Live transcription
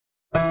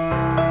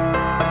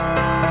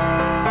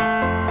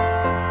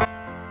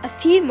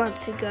few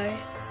months ago,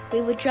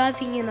 we were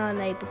driving in our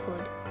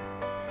neighbourhood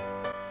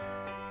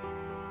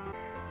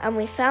and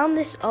we found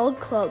this old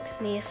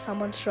clock near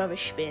someone's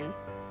rubbish bin.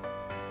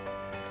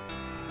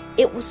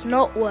 It was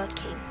not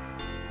working.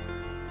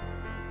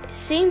 It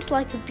seems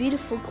like a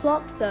beautiful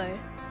clock though.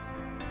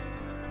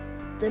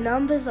 The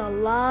numbers are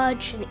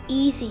large and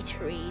easy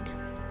to read.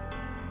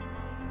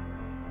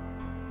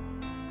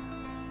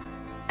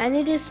 And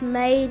it is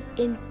made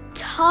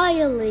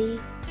entirely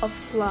of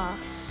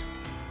glass.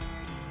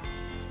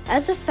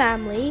 As a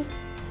family,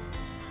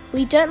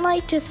 we don't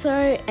like to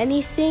throw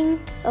anything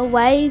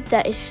away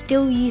that is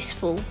still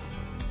useful.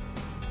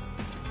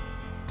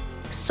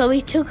 So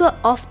we took it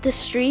off the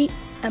street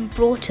and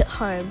brought it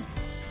home.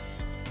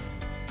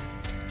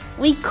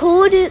 We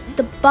called it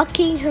the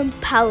Buckingham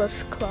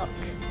Palace clock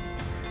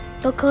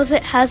because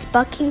it has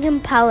Buckingham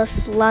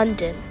Palace,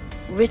 London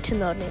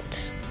written on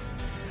it.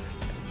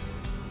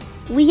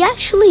 We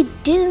actually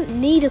didn't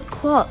need a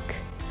clock,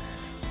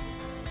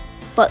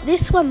 but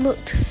this one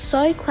looked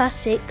so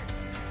classic,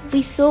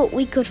 we thought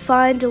we could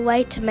find a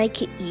way to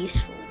make it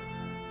useful.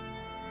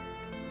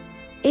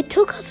 It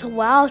took us a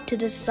while to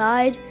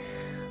decide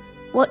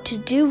what to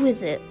do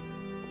with it.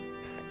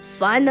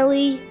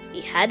 Finally,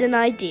 we had an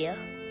idea.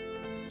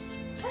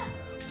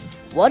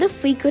 What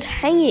if we could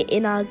hang it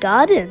in our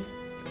garden?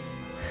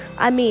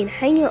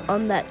 Hang it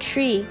on that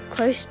tree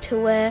close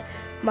to where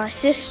my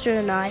sister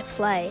and I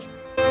play.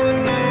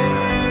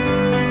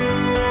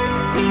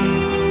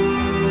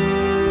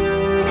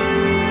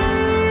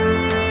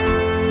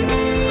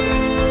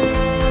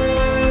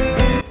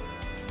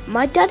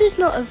 My dad is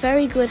not a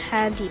very good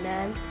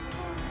handyman,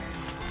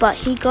 but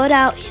he got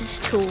out his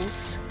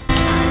tools.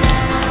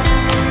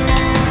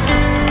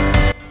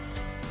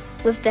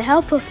 With the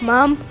help of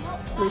Mum,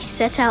 we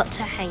set out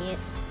to hang it.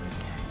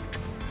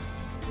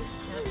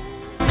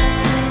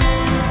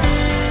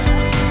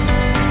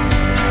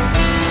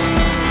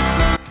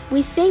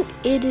 We think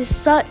it is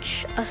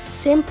such a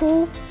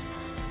simple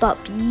but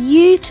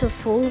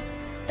beautiful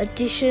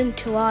addition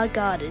to our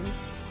garden.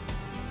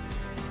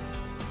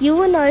 You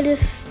will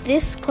notice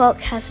this clock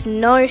has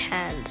no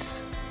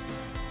hands,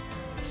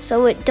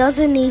 so it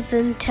doesn't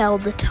even tell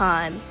the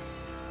time.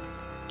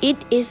 It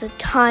is a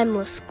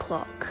timeless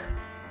clock,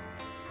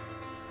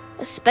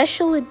 a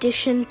special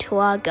addition to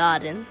our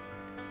garden,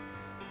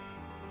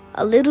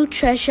 a little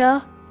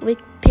treasure we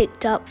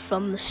picked up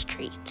from the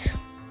street.